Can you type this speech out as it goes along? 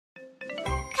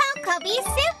Cocobi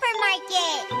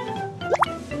Supermarket!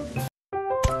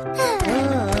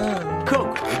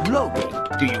 Coco and Lobi,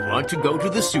 do you want to go to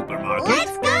the supermarket?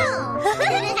 Let's go!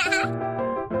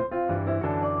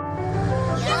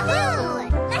 Yahoo!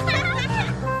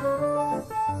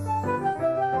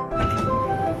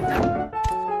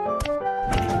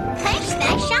 Push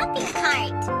the shopping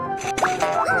cart!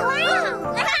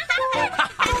 Wow!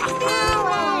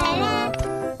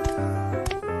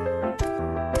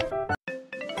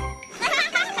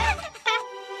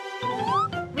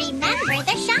 Remember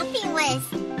the shopping list.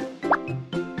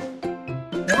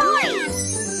 Toys.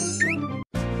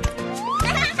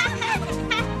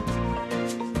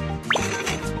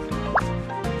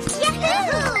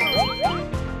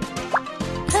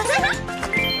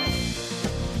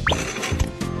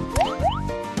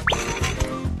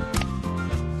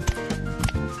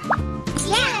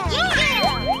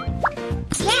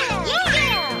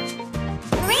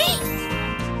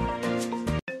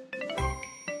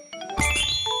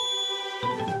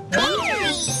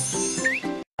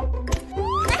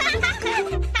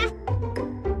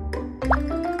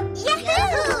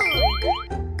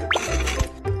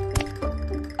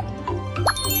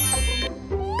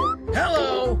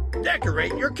 Hello!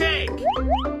 Decorate your cake!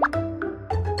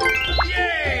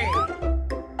 Yay!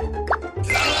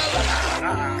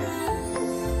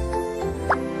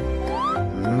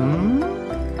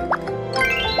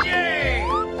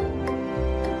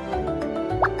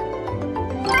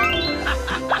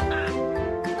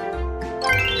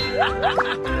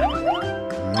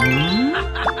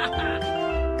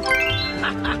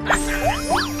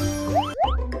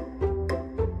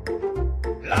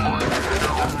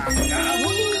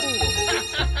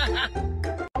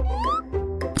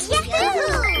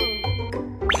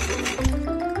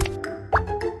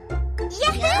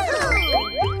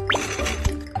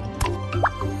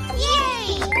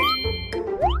 Yay!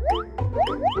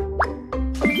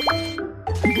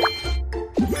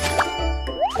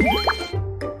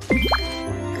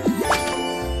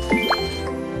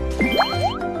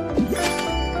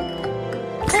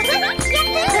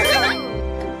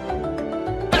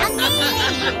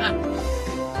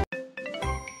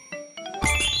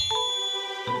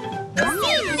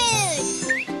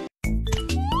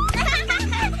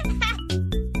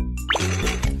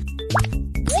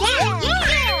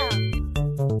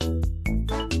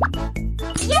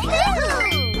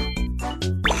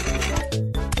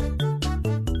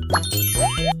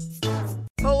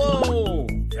 Hello!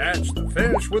 Catch the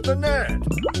fish with the net.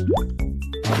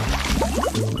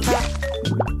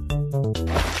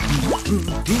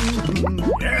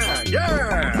 Yeah,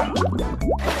 yeah!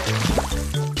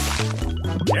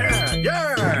 Yeah,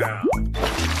 yeah!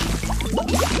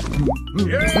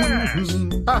 Yes!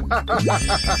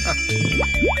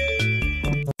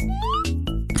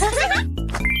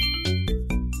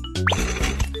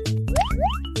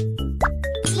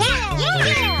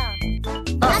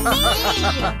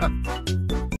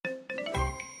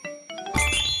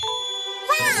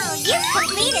 Wow, you've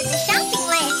completed the shopping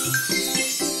list!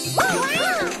 Wow!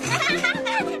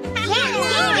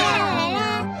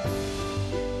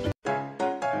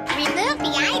 Remove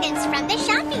the items from the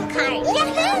shopping cart!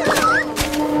 Yahoo!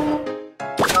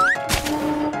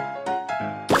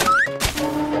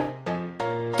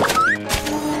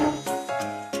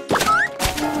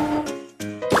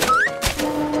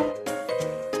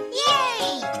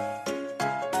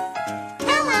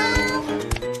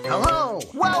 Hello,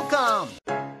 welcome!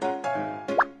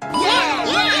 Yeah!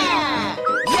 Yeah,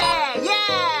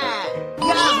 yeah!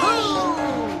 Yahoo!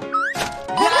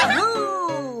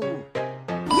 Yahoo!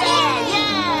 Yeah,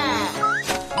 yeah!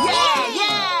 Yeah,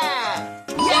 yeah!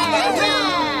 Yeah,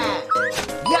 yeah!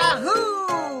 Yahoo!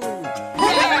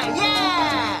 Yeah,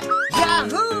 yeah!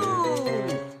 Yahoo!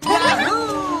 Yahoo!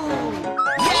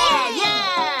 Yeah,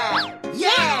 yeah!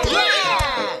 Yeah, yeah!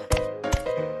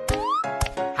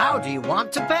 How do you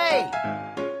want to pay?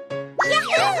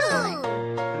 Yahoo!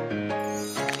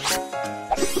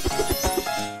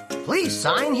 Please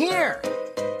sign here.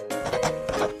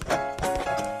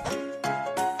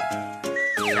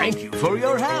 Thank you for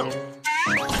your help.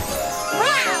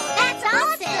 Wow, that's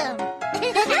awesome!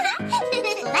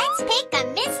 Let's pick a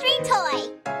mystery toy.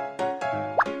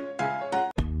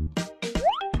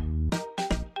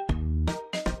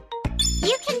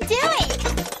 You can do it!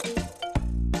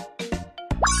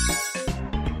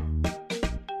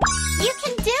 You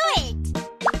can do it!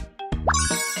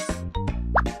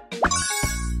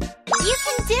 You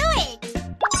can do it!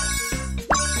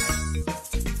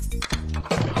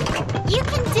 You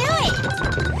can do it!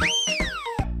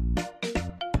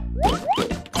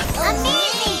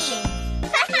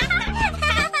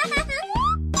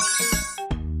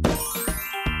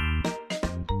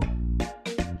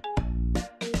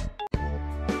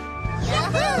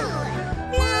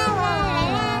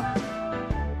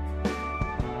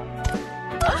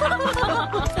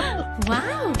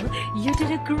 You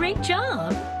did a great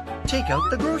job. Take out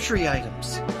the grocery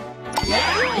items.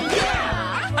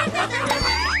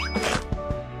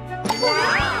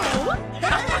 Wow!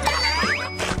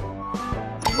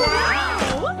 Wow!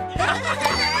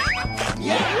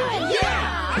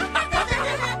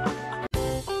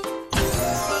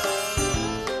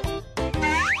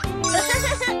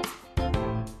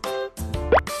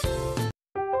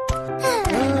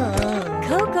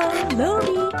 Coco,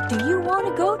 Lobi, do you want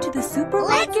to go to the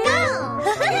supermarket? Let's go!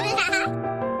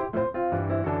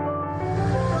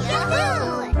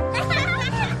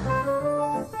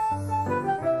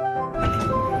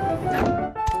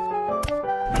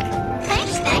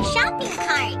 Push the shopping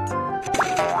cart.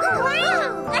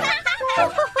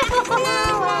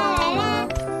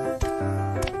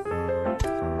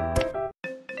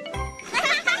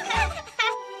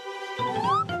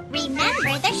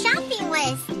 Remember the shopping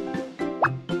list.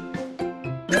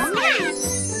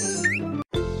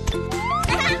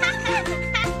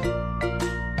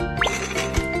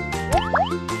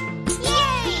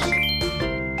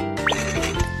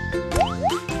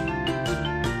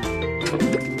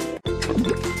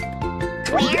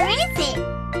 Where is it?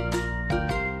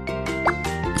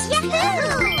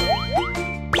 Yahoo!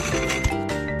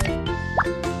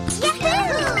 Yahoo!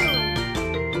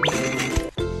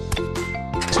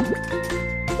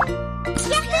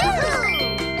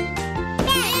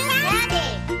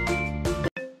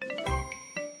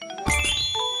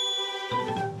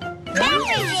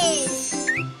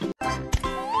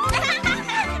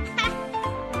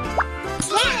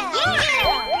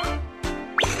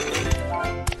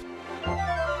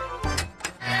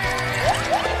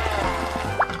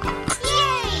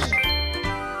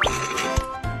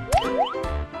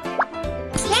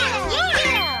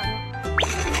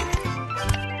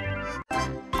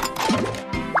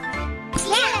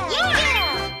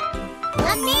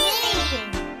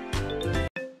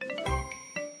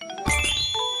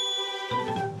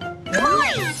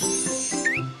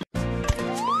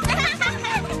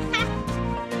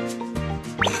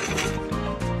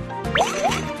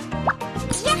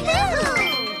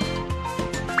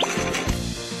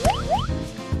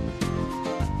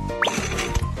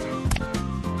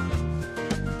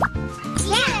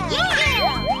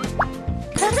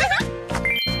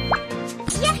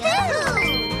 Yahoo!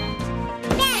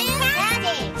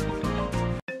 Fantastic!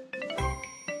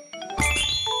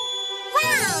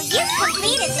 Beverages!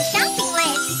 Completed the shopping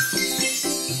list.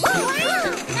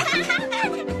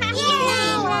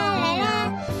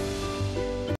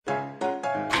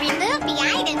 Remove the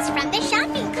items from the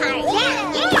shopping cart.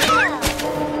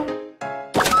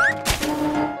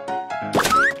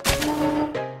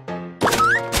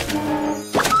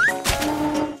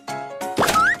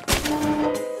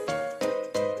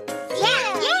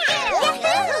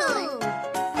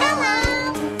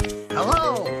 Hello,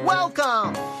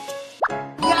 welcome.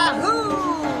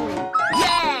 Yahoo!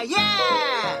 Yeah, yeah!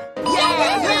 Yeah,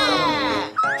 yeah!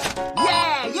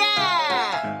 Yeah, yeah!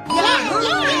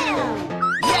 Yahoo!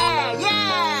 Yeah, yeah!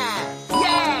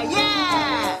 Yeah, yeah!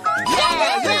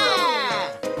 Yeah, yeah!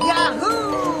 Yahoo!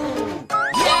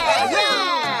 Yeah, yeah!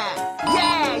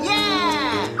 Yeah, yeah!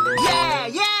 Yeah,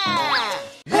 yeah!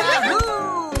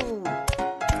 Yahoo!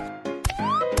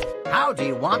 How do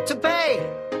you want to pay?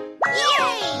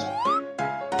 Yay!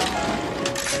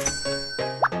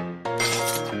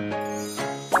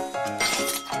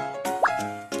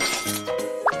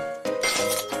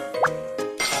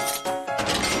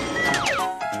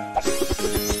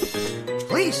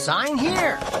 Please sign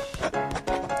here.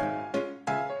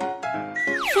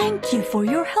 Thank you for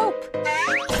your help. Wow,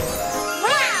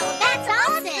 that's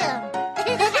awesome!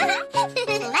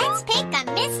 Let's pick a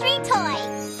mystery toy.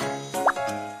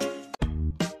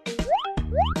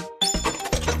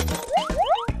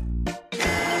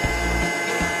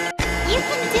 You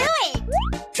can do it!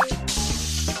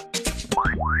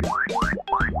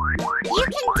 You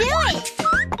can do it!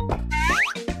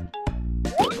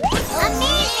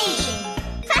 Amazing!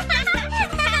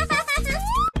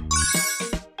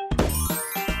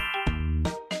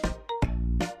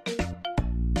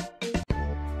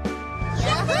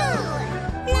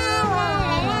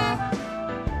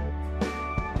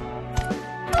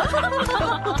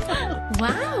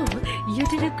 Wow, you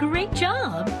did a great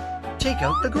job. Take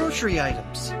out the grocery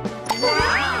items.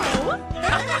 Wow!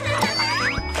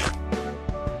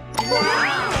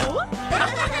 Wow!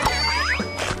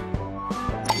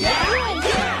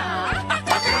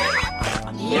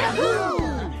 Yahoo!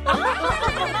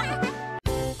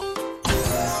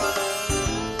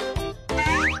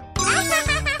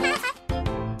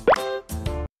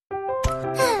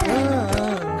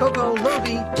 Coco,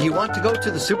 Lobi, do you want to go to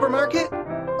the supermarket?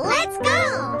 Let's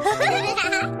go!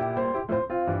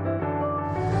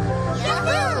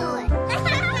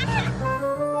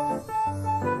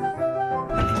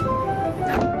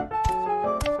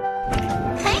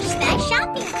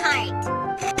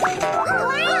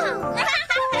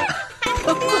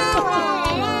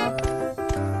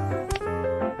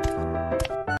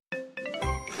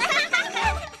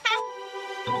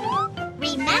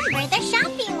 Remember the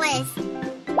shopping list.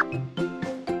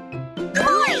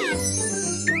 Toys.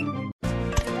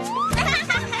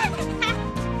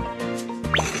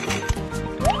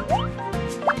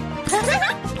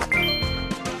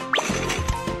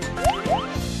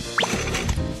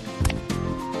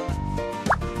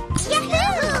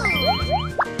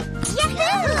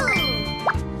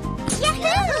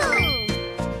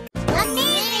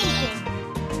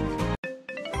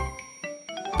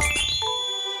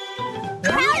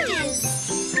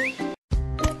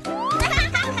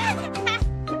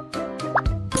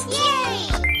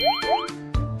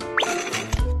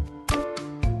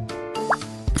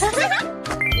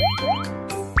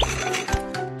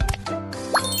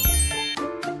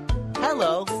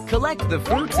 Hello. Collect the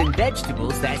fruits and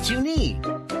vegetables that you need.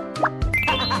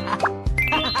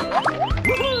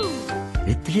 Woohoo!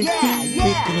 Yeah,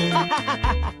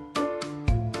 yeah!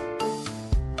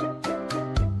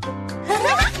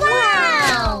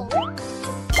 Wow!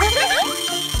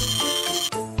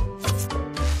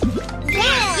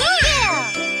 Yeah,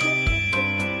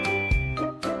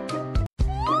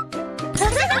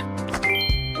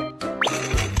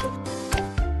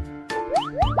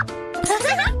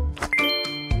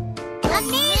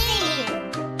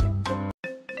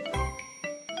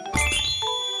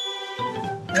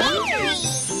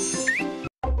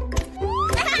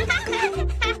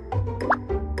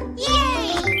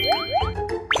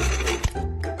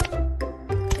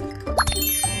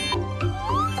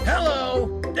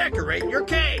 Hello! Decorate your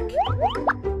cake!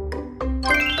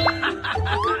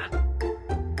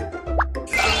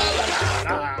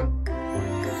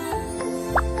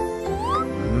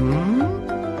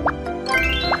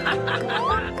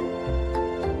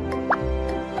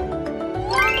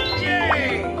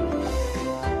 Yay!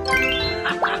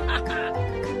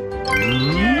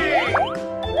 Yay!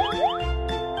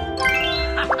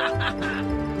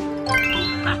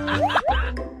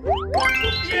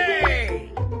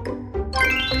 Yay!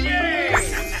 Yay!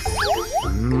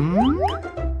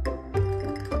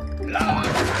 La,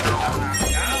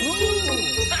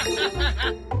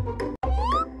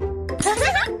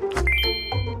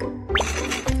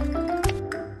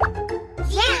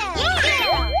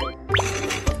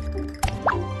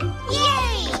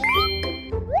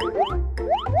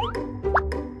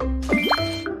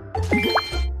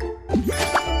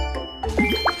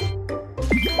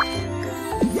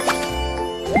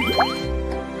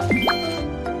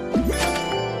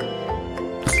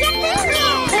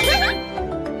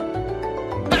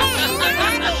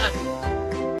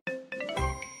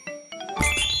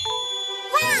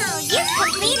 Wow, you've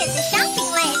completed the shopping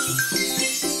list.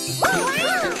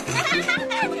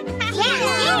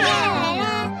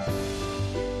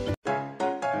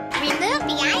 Remove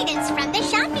the items from the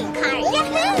shopping cart.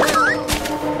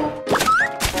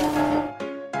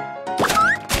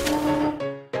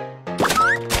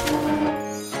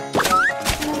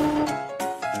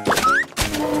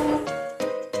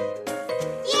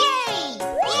 Yay!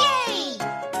 Yay!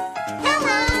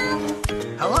 Hello!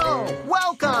 Hello.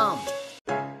 Welcome.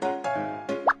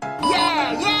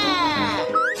 Yeah, yeah!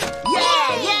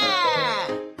 Yeah, yeah!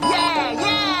 Yeah,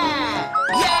 yeah!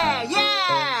 Yeah,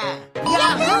 yeah!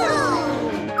 Yahoo!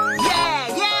 Yeah,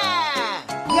 yeah!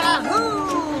 Yahoo!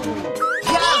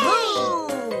 Yahoo!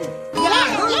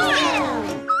 Yahoo!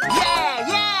 Yeah,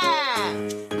 yeah!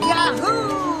 Yahoo!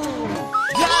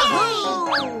 Yahoo!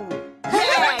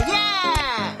 Yeah,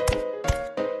 yeah!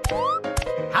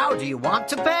 How do you want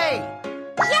to pay?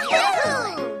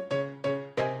 Yahoo!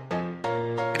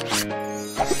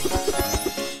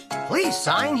 Please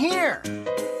sign here.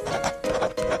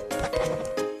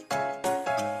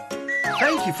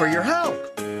 Thank you for your help.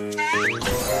 Wow,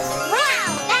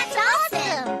 that's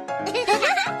awesome!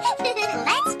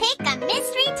 Let's pick a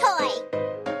mystery toy.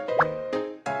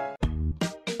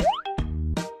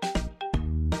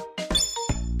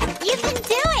 You can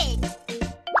do it!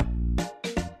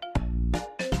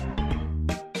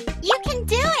 You can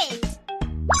do it!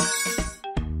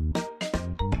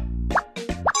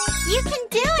 You can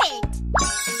do it!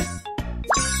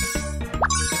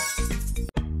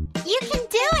 You can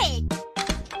do it!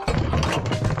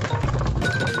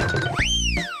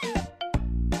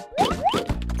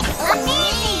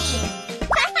 Amazing!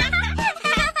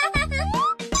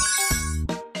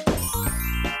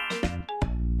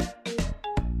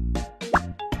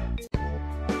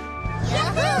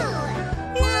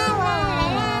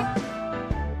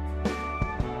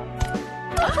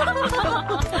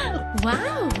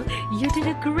 Wow, you did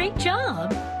a great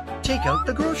job. Take out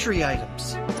the grocery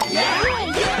items.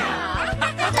 Yeah!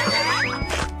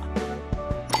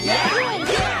 Yay!